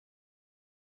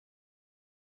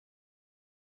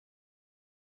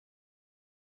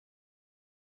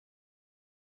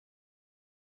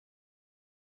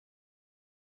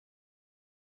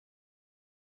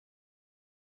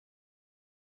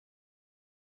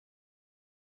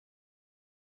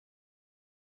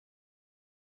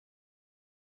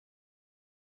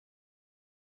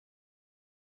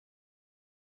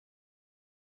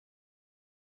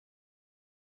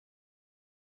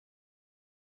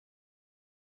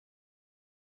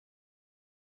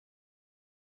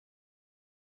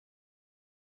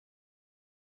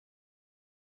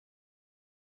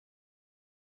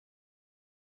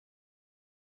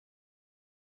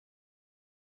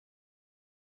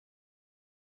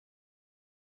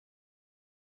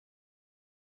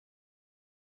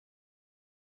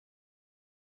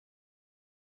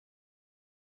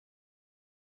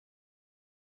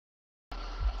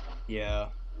Yeah.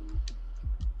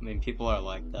 I mean, people are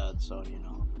like that, so you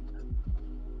know.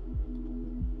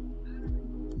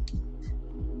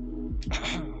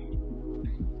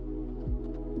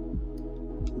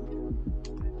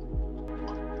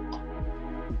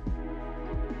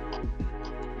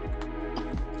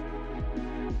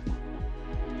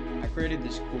 I created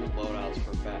this cool loadouts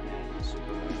for Batman and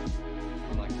Superman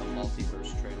from like the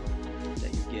Multiverse trailer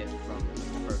that you get from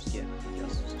when you first get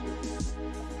Justice 2.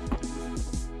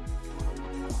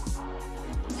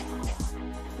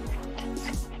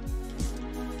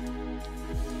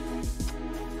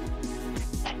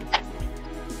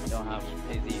 Don't have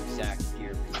the exact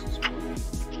gear pieces for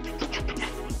me.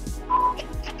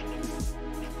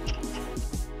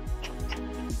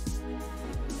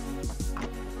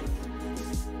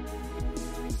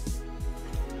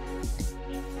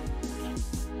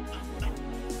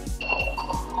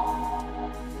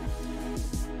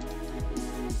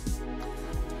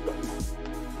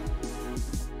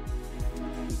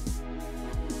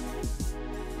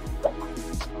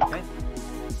 Okay.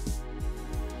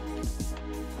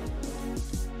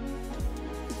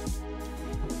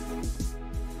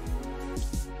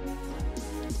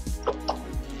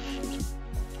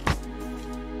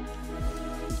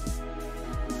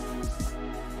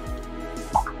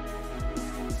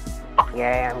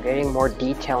 Yay, I'm getting more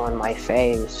detail in my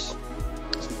face.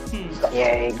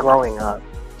 Yay, growing up.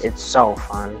 It's so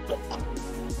fun.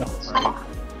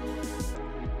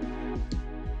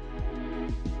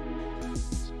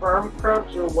 Sperm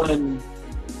crabs are when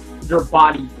your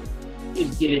body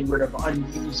is getting rid of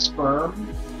unused sperm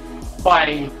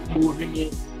by moving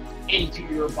it into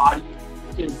your body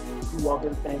to do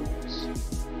other things.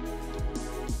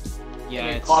 Yeah,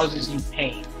 And it causes you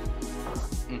pain.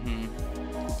 Mm-hmm.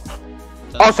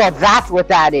 Oh, so that's what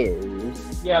that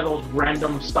is. Yeah, those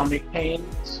random stomach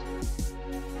pains.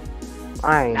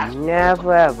 I That's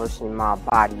never ever seen my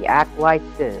body act like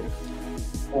this.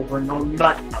 Over no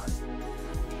nut.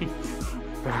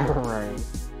 Right.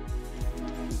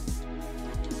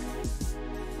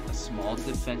 A small,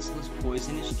 defenseless,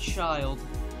 poisonous child.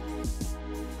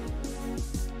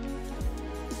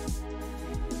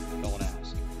 Don't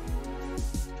ask.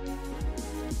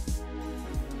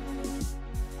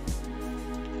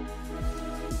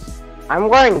 I'm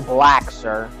wearing black,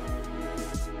 sir.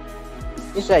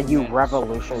 You said you Man,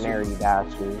 revolutionary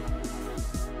bastard.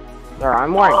 Sir,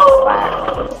 I'm wearing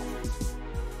black.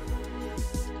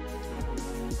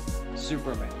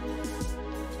 Superman.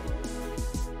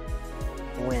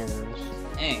 Wins.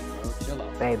 Dang, bro, chill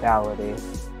out. Babality.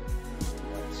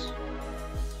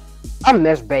 I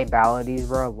miss babalities,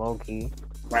 bro, low-key.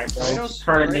 Right, bro. Kratos-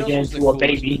 Turning Kratos it was the into a coolest.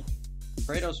 baby.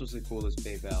 Kratos was the coolest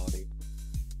babality.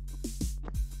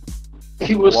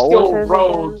 He was What still was his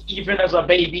rogue, again? even as a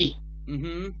baby.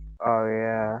 Mm-hmm. Oh,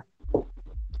 yeah.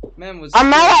 Man was I'm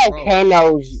mad how rogue.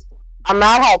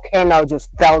 Kano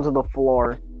just fell to the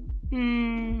floor.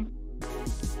 I'm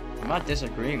not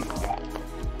disagreeing with you.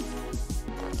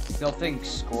 They'll think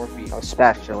Scorpion.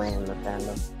 Especially in the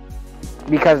fandom.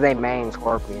 Because they main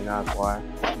Scorpion, that's why.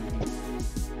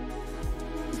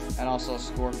 And also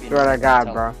Scorpion. Swear to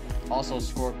God, bro. Also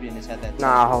Scorpion has had that.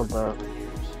 Nah, title hold for up. years.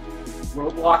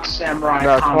 Roblox Samurai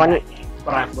Bro, combat game,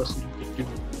 but I've listened to it.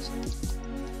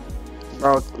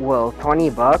 Bro, well,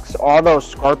 $20, all those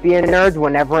Scorpion nerds,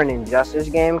 whenever an Injustice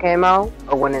game came out,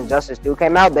 or when Injustice 2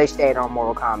 came out, they stayed on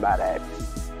Mortal Kombat X.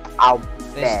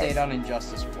 They Bet. stayed on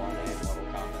Injustice 1 and Mortal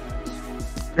Kombat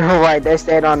X. Right, they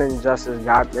stayed on Injustice,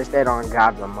 they stayed on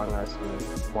Gods Among Us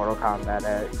and Mortal Kombat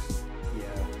X.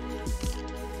 Yeah.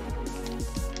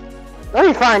 Let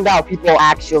me find out people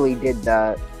actually did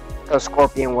that, because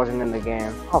Scorpion wasn't in the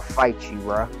game. I'll fight you,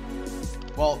 bro.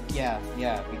 Well, yeah,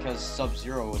 because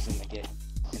Sub-Zero was in the game.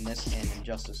 In this, and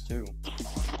Injustice 2.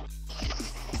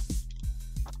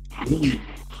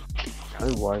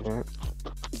 Who wasn't?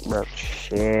 Bro,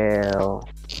 chill.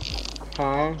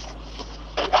 Huh?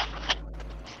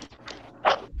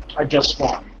 I just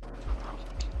spawned.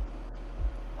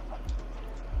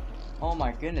 Oh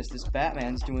my goodness, this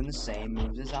Batman's doing the same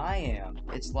moves as I am.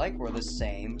 It's like we're the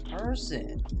same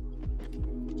person.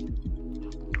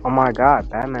 Oh my god,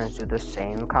 Batman's do the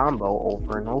same combo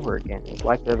over and over again. It's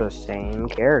like they're the same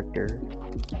character.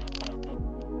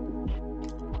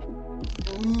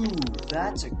 Ooh,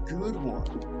 that's a good one.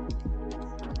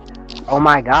 Oh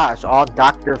my gosh, all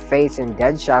Dr. Fates and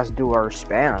Deadshots do are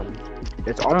spam.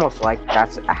 It's almost like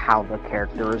that's how the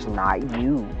character is not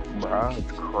you, bruh.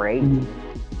 It's crazy.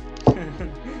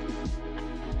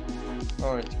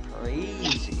 Oh, it's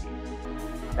crazy.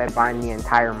 They bind the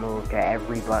entire move to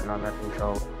every button on their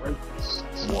controller. Poisonous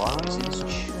What?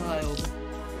 child.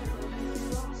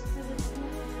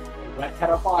 Wet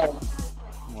pedophile.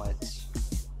 What?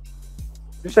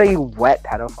 You say you wet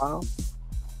pedophile?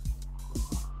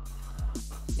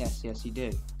 Yes, he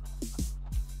did.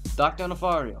 Dr.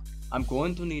 Nefario, I'm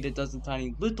going to need a dozen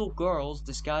tiny little girls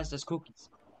disguised as cookies.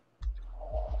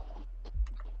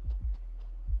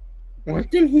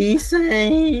 What did he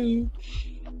say?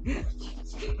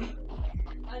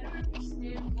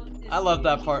 I love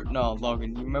that part. No,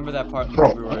 Logan, you remember that part in the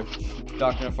movie where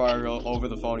Dr. Nefario over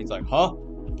the phone, he's like, huh?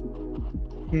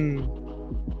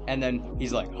 And then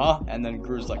he's like, huh? And then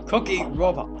Gru's like, cookie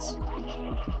robots.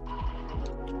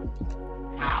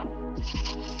 I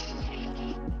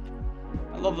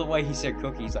love the way he said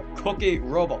cookie. He's like, cookie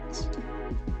robots.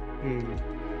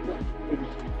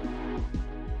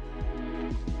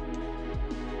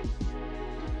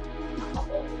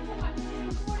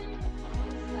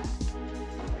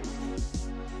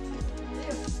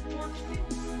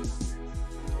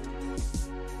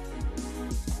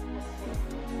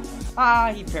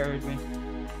 Ah, he parried me.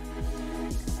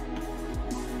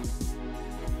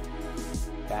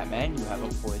 Batman, you have a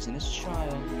poisonous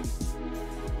child.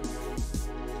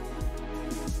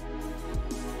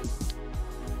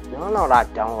 You don't know what I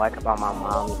don't like about my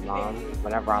mom's mom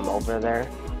whenever I'm over there?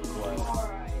 What?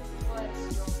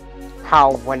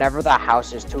 How whenever the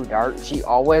house is too dark, she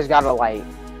always gotta like,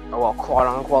 well, quote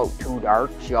unquote too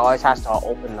dark, she always has to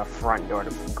open the front door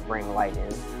to bring light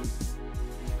in.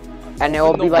 And it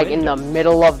will be like in the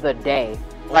middle of the day.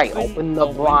 Right, open the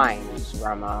blinds,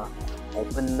 Grandma.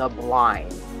 Open the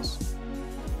blinds.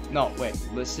 No, wait.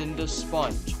 Listen to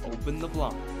Sponge. Open the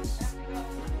blinds.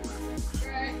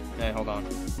 Hey, hold on.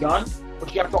 Done,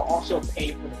 but you have to also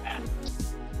pay for the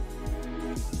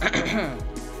bathroom.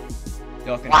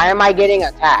 Why am I getting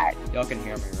attacked? Y'all can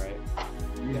hear me, right?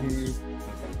 Mhm.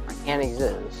 I can't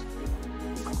exist.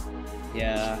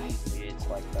 Yeah, it's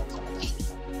like that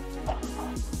sometimes.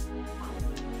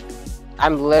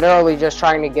 I'm literally just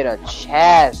trying to get a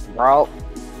chest, bro.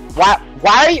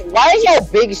 Why is your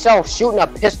big self shooting a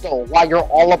pistol while you're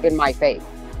all up in my face?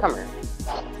 Come here.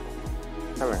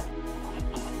 Come here.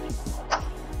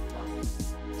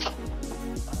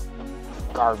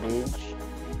 Garbage.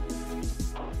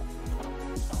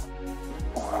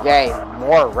 Yay,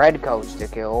 more red coats to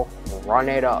kill. Run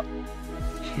it up.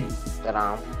 That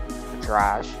I'm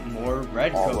trash. More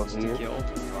red All coats of to you. kill.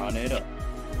 Run it up.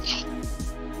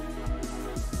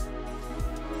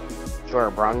 Sure,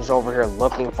 bro, I'm just over here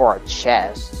looking for a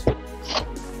chest.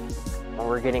 And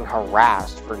we're getting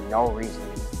harassed for no reason.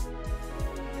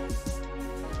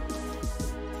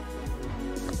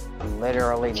 I'm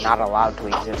literally not allowed to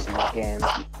exist in this game.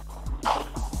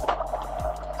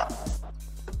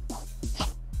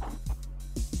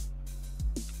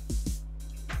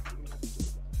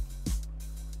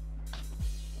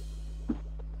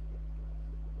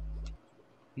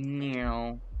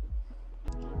 Meow.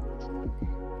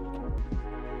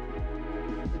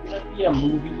 There's gonna be a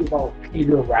movie about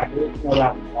Peter Rabbit, you know,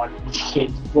 that one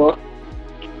kid's book.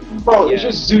 Bro, it's Yeah.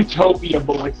 just Zootopia,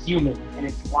 but with humans, and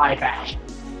it's live action.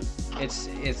 It's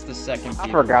the second. I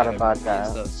Peter forgot Rabbit about movie. that.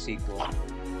 It's the sequel.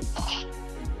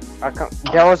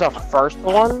 There was a first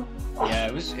one? Yeah,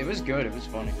 it was good. It was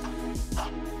funny.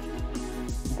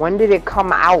 When did it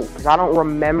come out? Because I don't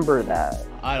remember that.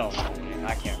 I don't know.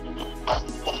 I can't remember.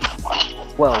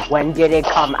 Well, when did it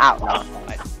come out? No.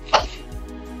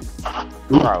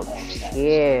 Bro,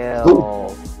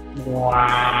 chill.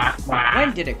 Wah, wah.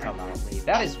 When did it come out, Lee?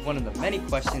 That is one of the many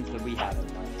questions that we have in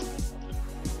mind.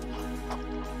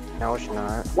 No, it's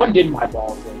not. When did my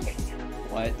balls go?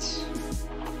 What?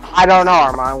 I don't know,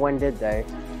 Armand. When did they?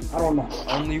 I don't know.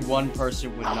 Only one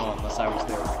person would know unless I was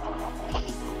there.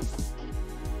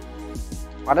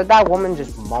 Why did that woman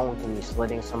just moan to me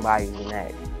slitting somebody's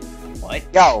neck? What?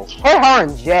 Yo, put her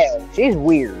in jail. She's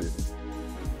weird.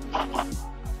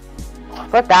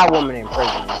 Put that woman in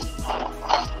prison.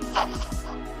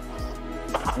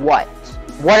 What?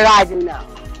 What did I do now?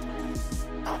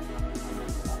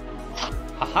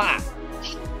 Haha!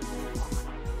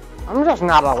 I'm just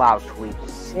not allowed to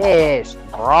exist,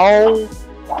 bro.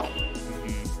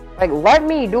 Like, let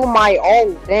me do my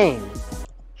own thing.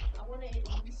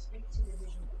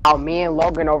 Now, me and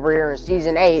Logan over here in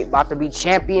Season 8, about to be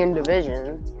champion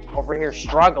division. Over here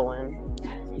struggling.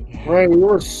 Right, we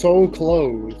were so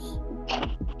close.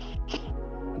 And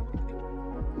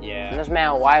Yeah. this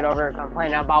man White over here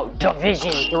complaining about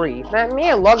Division 3. Man, me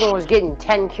and Logan was getting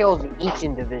 10 kills each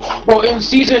in Division. Well, in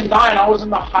Season 9, I was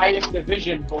in the highest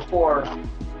division before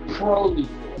Pro League.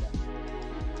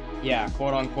 Yeah,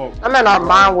 quote unquote. I mean,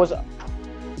 Armand was...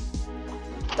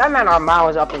 That man Armand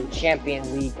was up in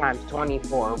Champion League times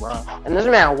 24, bro. And this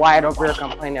man wide over here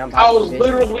complaining about. I was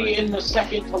literally in the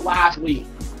second to last league,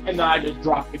 and then I just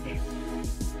dropped the game.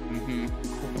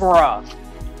 Bruh.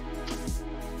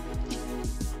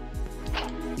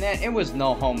 Man, it was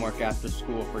no homework after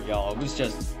school for y'all. It was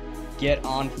just get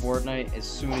on Fortnite as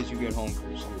soon as you get home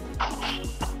from school.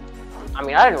 I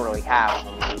mean, I didn't really have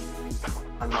them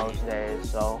on most days,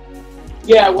 so.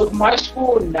 Yeah, with my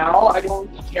school now, I don't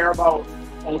care about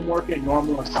homework and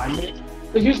normal assignments.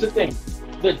 Because here's the thing,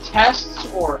 the tests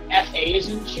or FAs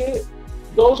and shit,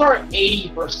 those are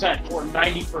 80% or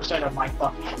 90% of my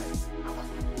fucking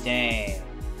grade. Dang.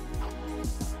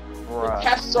 Bruh. The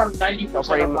tests are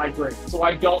 90% of my grade, so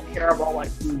I don't care about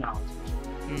like do knowledge.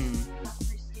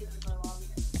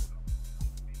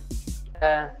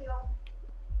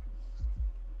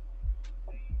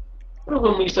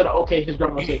 When we said, okay, his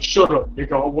grandma said, shut up,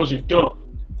 nigga, I wasn't done.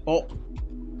 Oh.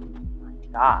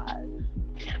 God.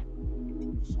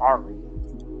 Sorry.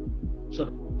 Shut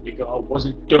up, nigga, I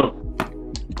wasn't done.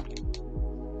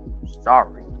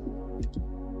 Sorry.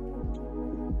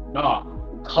 Nah,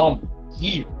 come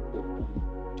here.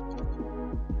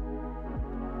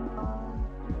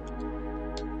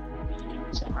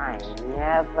 I ain't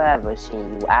never ever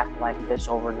seen you act like this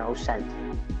over no sense.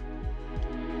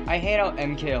 I hate how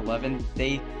MK11,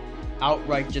 they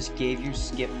outright just gave you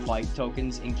skip fight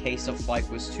tokens in case a fight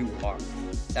was too hard.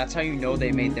 That's how you know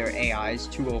they made their AIs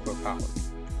too overpowered.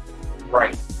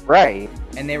 Right. Right.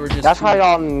 And they were just That's how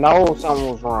y'all know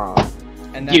something was wrong.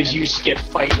 and Gives you skip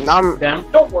fights Num- them.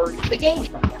 Don't worry, the game's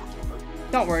not that.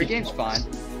 Don't worry, game's fine.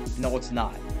 No, it's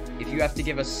not. If you have to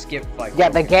give a skip fight, Yeah,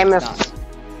 the game is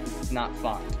it's not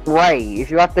fun. right. If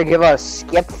you have to give a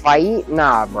skip fight,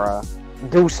 nah, bruh.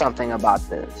 Do something about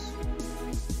this.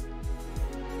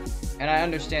 And I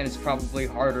understand it's probably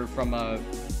harder from a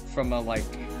like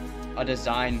a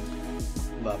design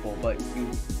level, but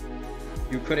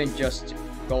you couldn't just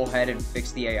go ahead and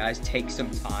fix the AIs, take some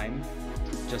time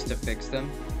just to fix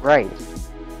them. Right.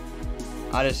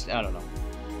 I don't know.